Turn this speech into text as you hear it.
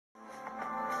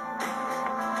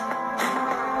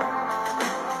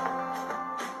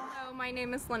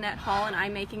name is Lynnette Hull, and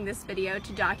I'm making this video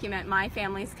to document my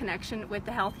family's connection with the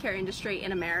healthcare industry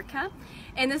in America.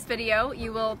 In this video,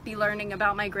 you will be learning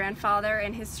about my grandfather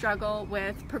and his struggle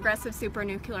with progressive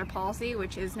supranuclear palsy,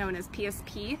 which is known as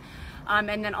PSP,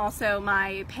 and then also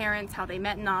my parents, how they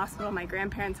met in the hospital, my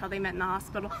grandparents, how they met in the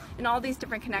hospital, and all these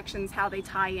different connections, how they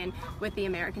tie in with the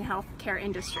American healthcare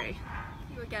industry.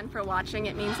 Thank you again for watching.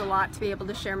 It means a lot to be able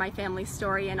to share my family's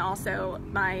story and also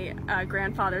my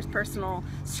grandfather's personal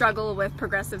struggle with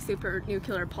progressive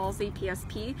supranuclear palsy,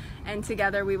 PSP, and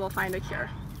together we will find a cure.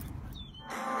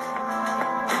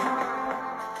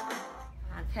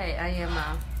 Okay,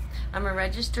 I'm a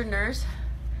registered nurse.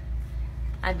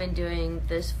 I've been doing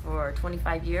this for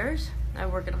 25 years. I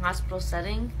work in a hospital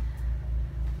setting.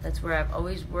 That's where I've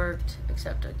always worked,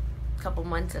 except a couple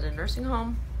months at a nursing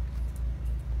home.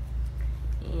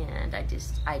 And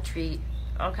I treat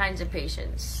all kinds of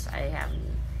patients.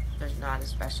 There's not a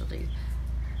specialty.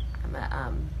 I'm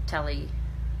a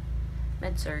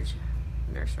tele-med-surg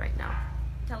nurse right now.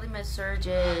 Tele-med-surg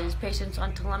is patients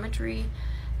on telemetry,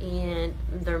 and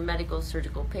they're medical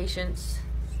surgical patients,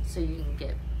 so you can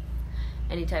get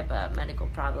any type of medical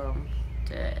problem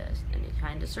to any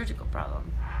kind of surgical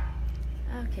problem.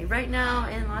 Okay, right now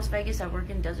in Las Vegas, I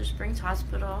work in Desert Springs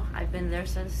Hospital. I've been there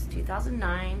since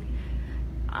 2009.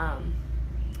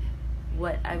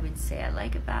 What I would say I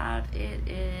like about it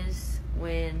is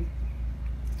when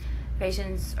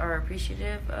patients are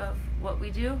appreciative of what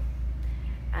we do,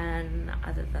 and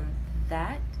other than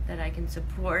that I can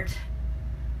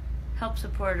help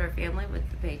support our family with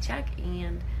the paycheck,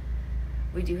 and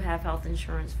we do have health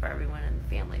insurance for everyone in the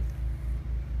family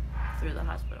through the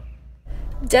hospital.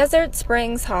 Desert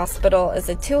Springs Hospital is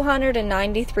a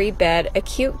 293-bed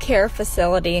acute care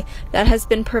facility that has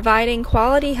been providing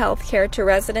quality health care to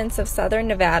residents of Southern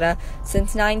Nevada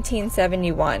since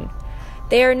 1971.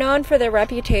 They are known for their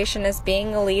reputation as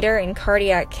being a leader in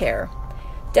cardiac care.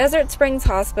 Desert Springs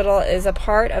Hospital is a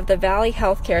part of the Valley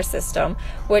Healthcare System,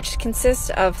 which consists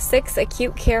of 6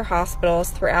 acute care hospitals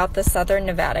throughout the Southern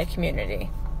Nevada community.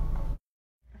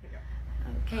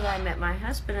 Okay, I met my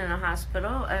husband in a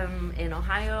hospital in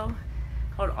Ohio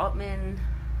called Altman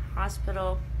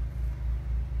Hospital.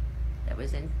 That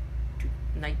was in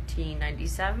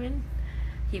 1997.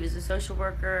 He was a social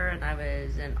worker and I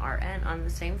was an RN on the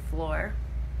same floor.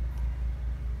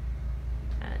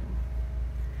 And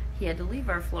he had to leave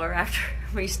our floor after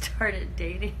we started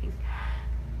dating.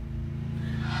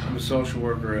 I'm a social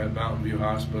worker at Mountain View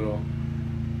Hospital.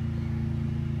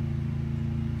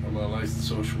 I'm a licensed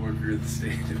social worker in the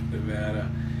state of Nevada.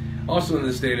 Also in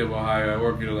the state of Ohio, I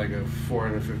work at like a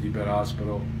 450-bed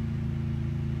hospital.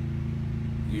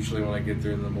 Usually when I get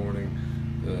there in the morning,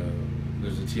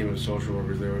 there's a team of social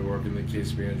workers there. We work in the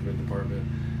case management department.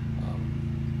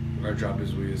 Our job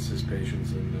is we assist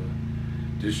patients in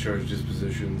discharge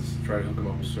dispositions, try to hook them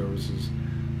up with services,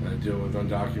 deal with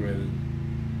undocumented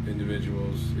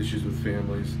individuals, issues with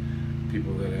families,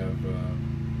 people that have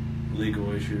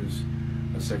legal issues,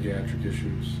 psychiatric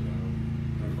issues,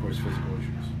 and of course physical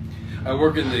issues. I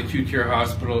work in the acute care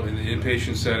hospital in the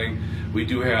inpatient setting. We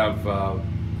do have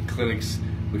clinics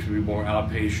which would be more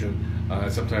outpatient.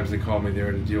 Sometimes they call me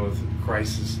there to deal with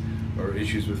crisis or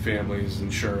issues with families,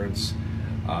 insurance,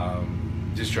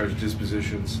 discharge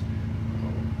dispositions.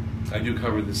 I do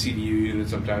cover the CDU unit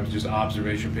sometimes, just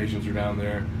observation patients are down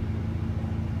there.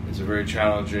 It's a very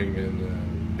challenging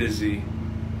and busy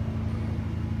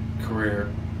career.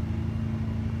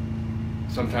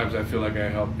 Sometimes I feel like I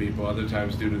help people, other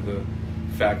times due to the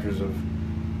factors of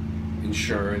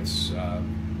insurance,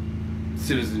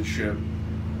 citizenship,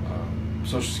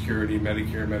 Social Security,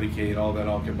 Medicare, Medicaid, all that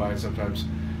all combined. Sometimes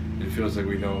it feels like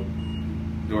we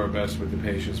don't do our best with the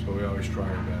patients, but we always try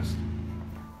our best.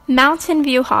 Mountain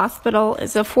View Hospital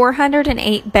is a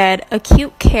 408-bed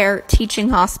acute care teaching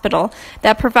hospital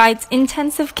that provides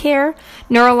intensive care,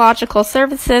 neurological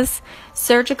services,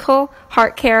 surgical,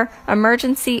 heart care,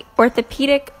 emergency,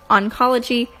 orthopedic,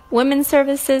 oncology, women's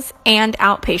services, and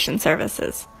outpatient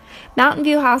services. Mountain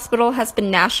View Hospital has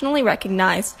been nationally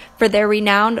recognized for their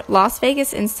renowned Las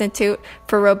Vegas Institute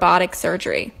for Robotic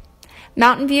Surgery.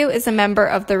 Mountain View is a member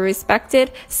of the respected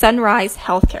Sunrise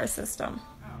Healthcare System.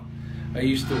 I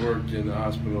used to work in the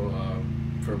hospital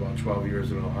for about 12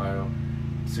 years in Ohio,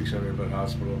 600-bed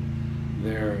hospital.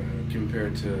 There,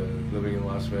 compared to living in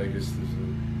Las Vegas, there's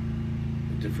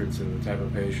a difference in the type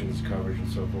of patients, coverage, and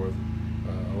so forth.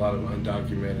 A lot of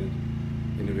undocumented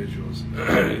individuals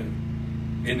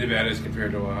in Nevada as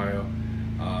compared to Ohio.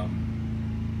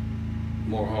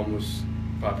 More homeless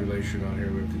population out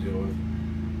here we have to deal with.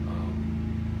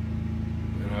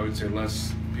 And I would say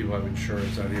less people have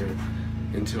insurance out here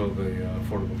until the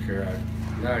Affordable Care Act.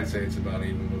 Now I'd say it's about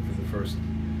even, but for the first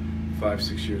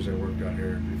 5-6 years I worked out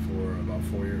here before, about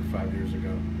 5 years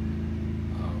ago,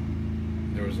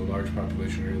 there was a large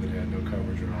population here that had no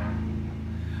coverage at all.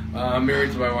 I'm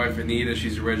married to my wife Anita.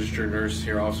 She's a registered nurse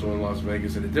here also in Las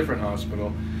Vegas at a different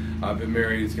hospital. I've been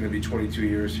married, it's going to be 22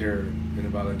 years here in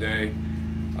about a day.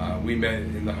 We met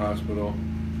in the hospital.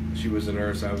 She was a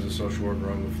nurse, I was a social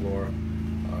worker on the floor.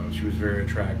 She was very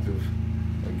attractive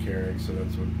and caring, so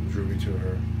that's what drew me to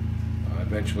her.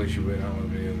 Eventually she went out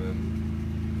with me, and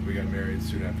then we got married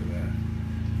soon after that.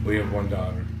 We have one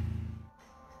daughter.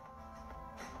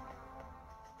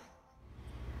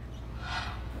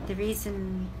 The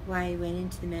reason why I went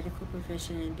into the medical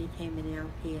profession and became an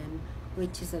LPN,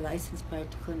 which is a licensed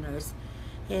practical nurse,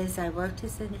 is I worked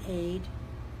as an aide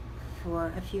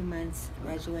for a few months,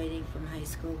 graduating from high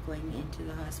school, going into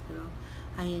the hospital.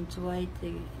 I enjoyed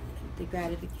the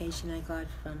gratification I got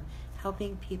from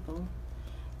helping people,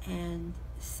 and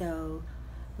so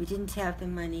we didn't have the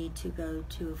money to go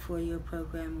to a 4-year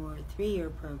program or a 3-year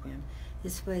program.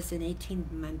 This was an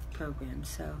 18-month program,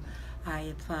 so I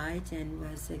applied and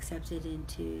was accepted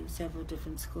into several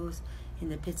different schools in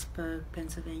the Pittsburgh,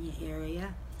 Pennsylvania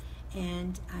area,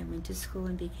 and I went to school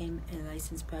and became a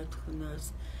licensed practical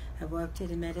nurse. I worked at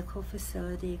a medical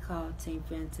facility called St.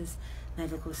 Francis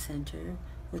Medical Center,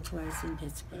 which was in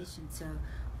Pittsburgh. So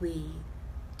we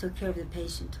took care of the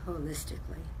patient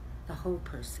holistically, the whole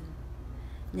person.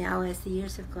 Now, as the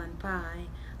years have gone by,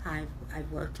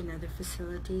 I've worked in other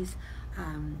facilities,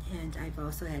 and I've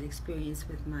also had experience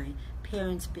with my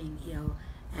parents being ill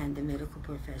and the medical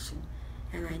profession.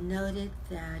 And I noted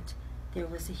that there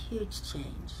was a huge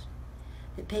change.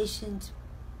 The patient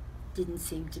didn't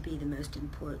seem to be the most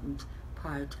important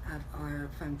part of our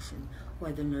function,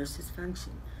 or the nurse's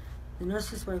function. The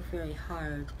nurses work very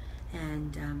hard,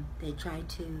 and they try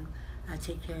to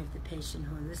take care of the patient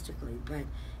holistically, but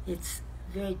it's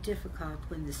very difficult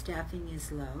when the staffing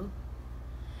is low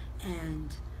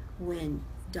and when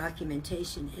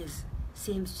documentation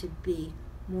seems to be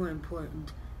more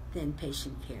important than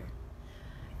patient care.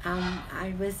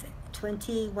 I was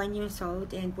 21 years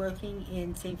old and working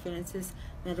in St. Francis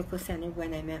Medical Center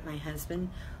when I met my husband,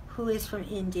 who is from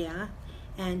India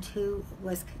and who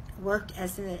worked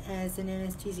as an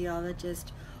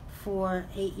anesthesiologist for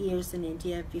 8 years in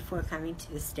India before coming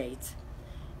to the States.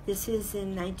 This is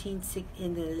in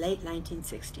the late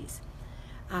 1960s,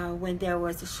 when there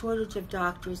was a shortage of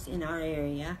doctors in our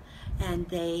area,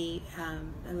 and a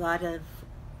lot of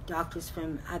doctors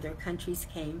from other countries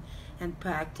came and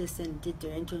practiced and did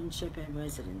their internship and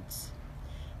residence.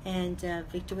 And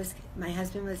my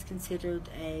husband was considered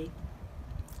an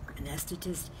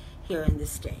anesthetist here in the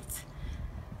States.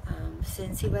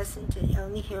 Since he wasn't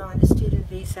only here on a student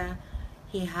visa,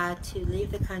 he had to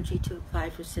leave the country to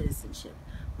apply for citizenship.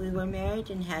 We were married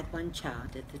and had one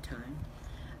child at the time.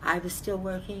 I was still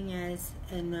working as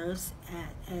a nurse,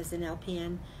 as an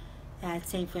LPN at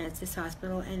St. Francis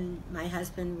Hospital, and my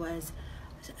husband was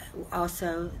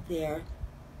also there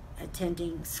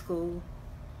attending school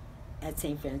at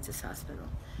St. Francis Hospital.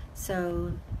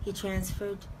 So he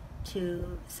transferred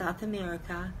to South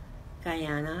America,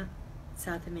 Guyana,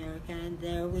 South America, and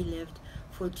there we lived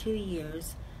for 2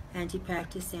 years, and he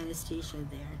practiced anesthesia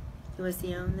there. He was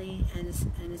the only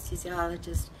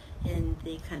anesthesiologist in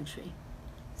the country.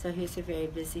 So he was a very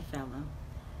busy fellow.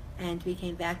 And we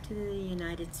came back to the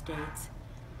United States.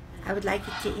 I would like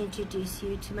to introduce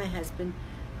you to my husband,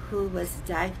 who was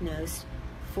diagnosed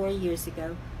 4 years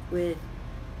ago with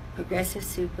progressive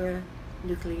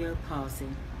supranuclear palsy,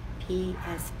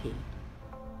 PSP.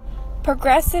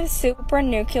 Progressive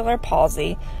supranuclear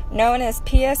palsy, known as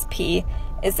PSP,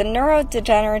 is a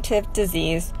neurodegenerative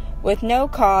disease with no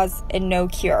cause and no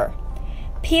cure.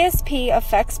 PSP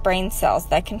affects brain cells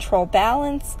that control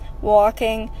balance,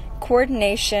 walking,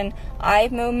 coordination, eye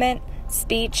movement,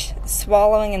 speech,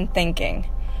 swallowing, and thinking.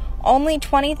 Only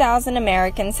 20,000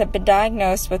 Americans have been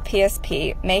diagnosed with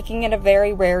PSP, making it a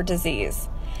very rare disease.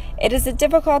 It is a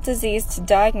difficult disease to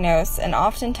diagnose and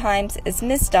oftentimes is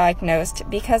misdiagnosed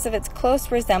because of its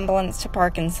close resemblance to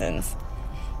Parkinson's.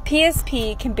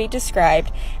 PSP can be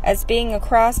described as being a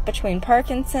cross between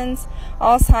Parkinson's,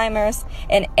 Alzheimer's,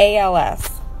 and ALS.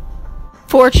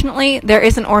 Fortunately, there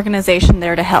is an organization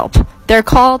there to help. They're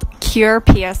called Cure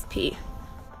PSP.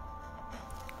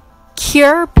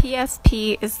 Cure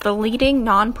PSP is the leading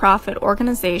nonprofit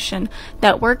organization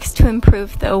that works to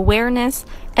improve the awareness,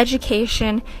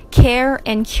 education, care,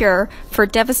 and cure for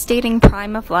devastating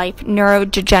prime-of-life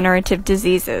neurodegenerative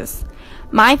diseases.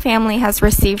 my family has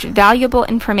received valuable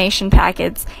information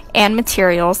packets and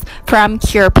materials from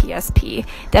Cure PSP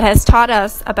that has taught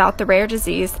us about the rare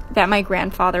disease that my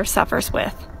grandfather suffers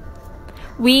with.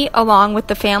 We, along with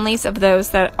the families of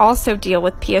those that also deal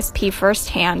with PSP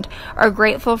firsthand, are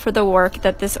grateful for the work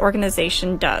that this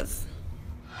organization does.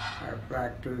 I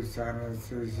practiced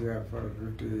anesthesia for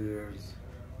 50 years.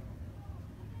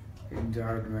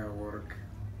 Enjoyed my work.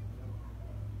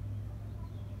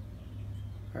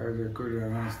 I was a good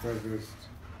anesthetist.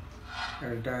 I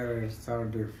retired at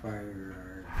 75.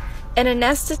 An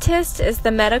anesthetist is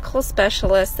the medical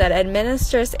specialist that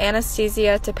administers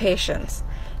anesthesia to patients.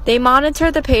 They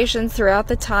monitor the patients throughout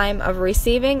the time of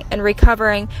receiving and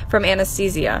recovering from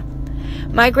anesthesia.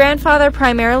 My grandfather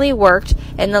primarily worked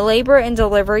in the labor and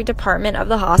delivery department of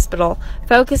the hospital,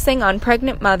 focusing on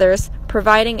pregnant mothers,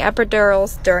 providing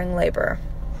epidurals during labor.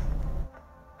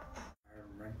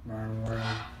 I met my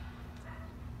wife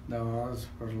in the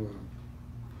hospital.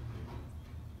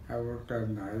 I worked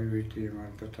on the IV team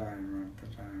at the time,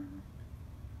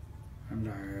 and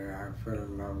I fell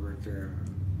in love with her.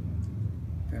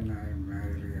 Then I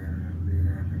married her, and we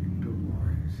had 2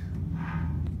 boys.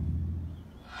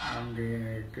 I'm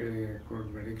doing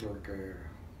good medical care.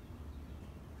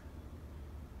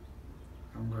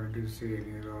 I'm going to see a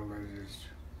neurologist.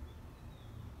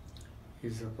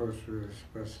 He's supposed to be a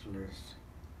specialist.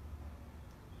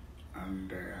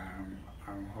 And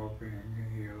I'm hoping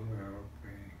he'll help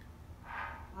me.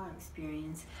 Our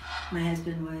experience, my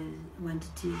husband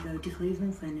wanted to go to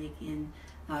Cleveland Clinic in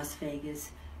Las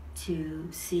Vegas to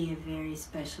see a very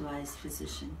specialized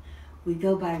physician. We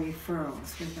go by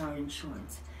referrals with our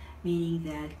insurance, meaning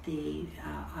that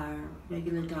our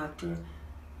regular doctor,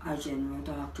 our general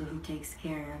doctor who takes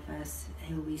care of us,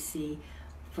 who we see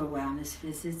for wellness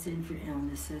visits and for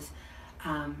illnesses,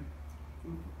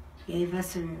 gave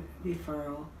us a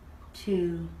referral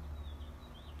to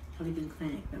Cleveland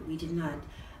Clinic, but we did not,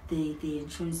 the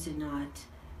insurance did not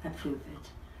approve it.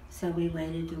 So we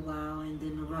waited a while, and the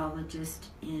neurologist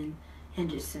in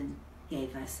Henderson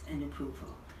gave us an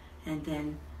approval. And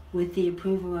then with the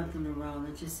approval of the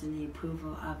neurologist and the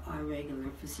approval of our regular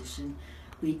physician,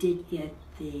 we did get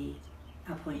the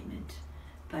appointment.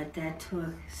 But that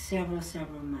took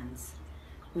several months,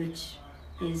 which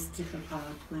is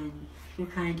difficult when you're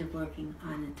kind of working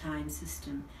on a time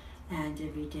system, and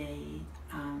every day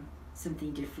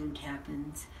something different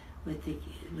happens with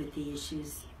the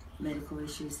issues, medical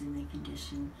issues in the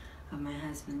condition of my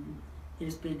husband.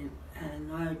 There's been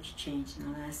a large change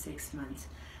in the last 6 months,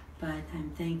 but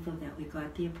I'm thankful that we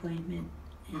got the appointment.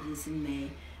 It is in May,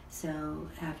 so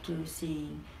after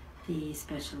seeing the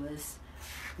specialist,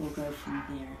 we'll go from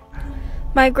there.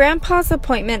 My grandpa's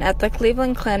appointment at the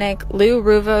Cleveland Clinic Lou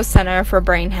Ruvo Center for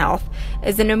Brain Health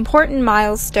is an important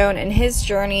milestone in his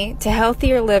journey to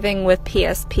healthier living with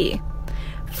PSP.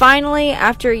 Finally,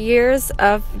 after years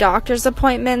of doctor's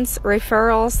appointments,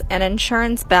 referrals, and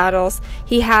insurance battles,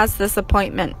 he has this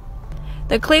appointment.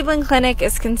 The Cleveland Clinic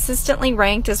is consistently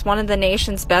ranked as one of the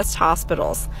nation's best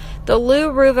hospitals. The Lou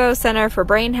Ruvo Center for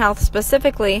Brain Health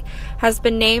specifically has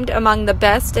been named among the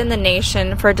best in the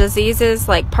nation for diseases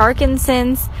like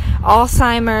Parkinson's,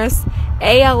 Alzheimer's,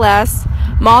 ALS,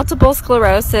 multiple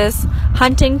sclerosis,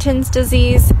 Huntington's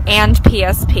disease, and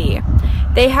PSP.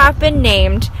 They have been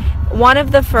named one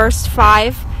of the first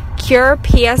 5 Cure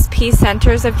PSP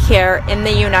centers of care in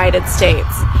the United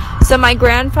States. So my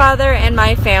grandfather and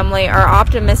my family are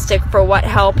optimistic for what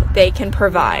help they can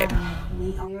provide.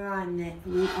 We are on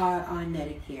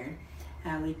Medicare.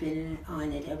 We've been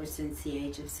on it ever since the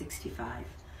age of 65.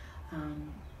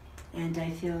 And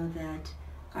I feel that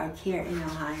our care in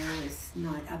Ohio is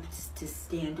not up to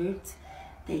standards.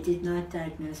 They did not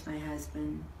diagnose my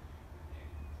husband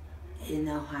in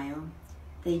Ohio.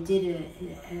 They did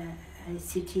a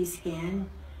CT scan,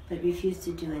 but refused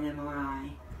to do an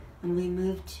MRI. When we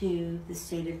moved to the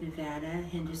state of Nevada,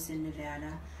 Henderson,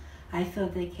 Nevada, I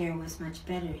felt the care was much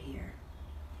better here.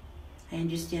 I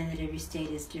understand that every state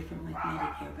is different with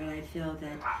Medicare, but I feel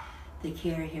that the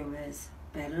care here was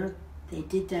better. They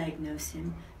did diagnose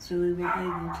him, so we were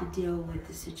able to deal with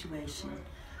the situation.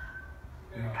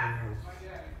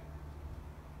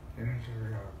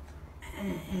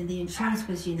 And the insurance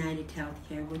was United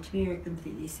Healthcare, which we are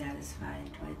completely satisfied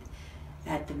with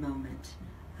at the moment.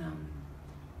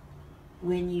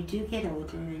 When you do get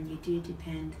older and you do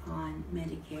depend on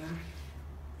Medicare,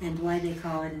 and why they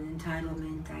call it an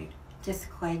entitlement, I just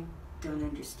quite don't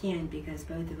understand, because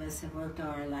both of us have worked all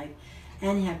our life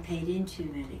and have paid into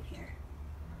Medicare.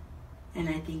 And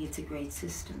I think it's a great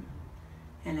system.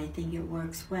 And I think it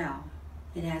works well.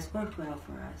 It has worked well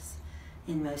for us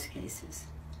in most cases.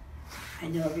 I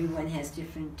know everyone has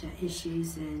different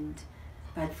issues,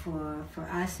 but for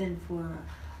us and for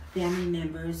family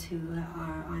members who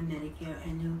are on Medicare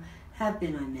and who have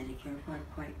been on Medicare work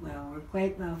quite well. Work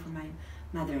quite well for my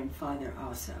mother and father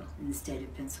also in the state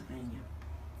of Pennsylvania.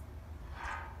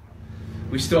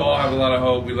 We still all have a lot of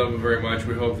hope. We love them very much.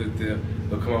 We hope that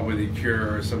they'll come up with a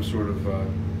cure or some sort of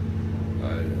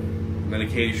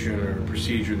medication or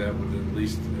procedure that would at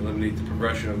least eliminate the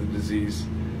progression of the disease.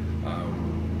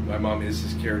 My mom is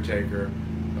his caretaker.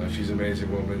 She's an amazing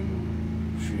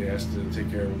woman. She has to take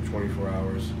care of him 24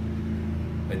 hours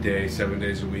a day, 7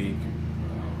 days a week.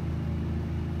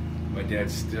 My dad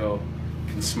still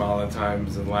can smile at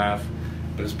times and laugh,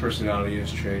 but his personality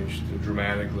has changed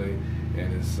dramatically,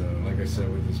 and it's, like I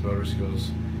said, with his motor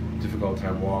skills, difficult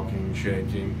time walking,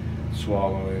 shaking,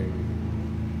 swallowing.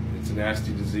 It's a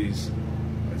nasty disease.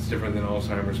 It's different than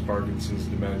Alzheimer's, Parkinson's,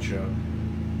 dementia.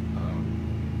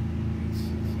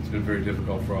 It's been very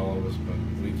difficult for all of us, but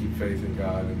we keep faith in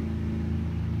God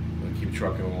and keep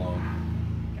trucking along.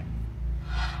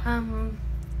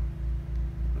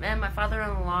 And my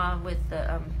father-in-law with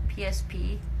the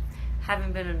PSP,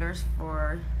 having been a nurse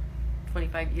for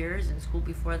 25 years in school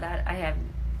before that, I have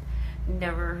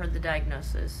never heard the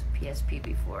diagnosis PSP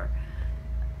before.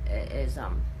 It is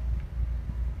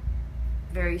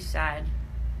very sad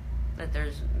that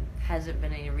hasn't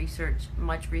been any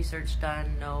much research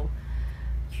done, no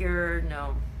cure,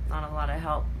 not a lot of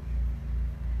help,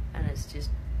 and it's just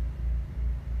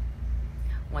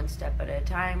one step at a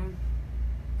time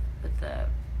with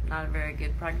not a very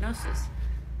good prognosis.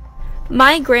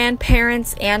 My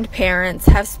grandparents and parents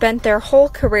have spent their whole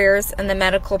careers in the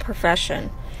medical profession.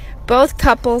 Both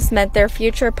couples met their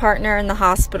future partner in the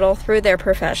hospital through their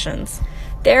professions.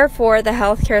 Therefore, the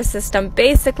healthcare system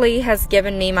basically has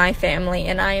given me my family,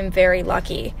 and I am very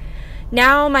lucky.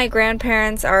 Now my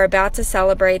grandparents are about to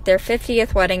celebrate their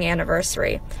 50th wedding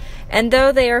anniversary, and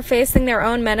though they are facing their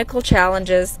own medical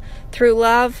challenges, through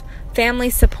love, family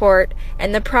support,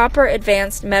 and the proper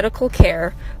advanced medical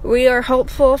care, we are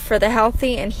hopeful for the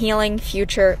healthy and healing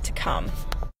future to come.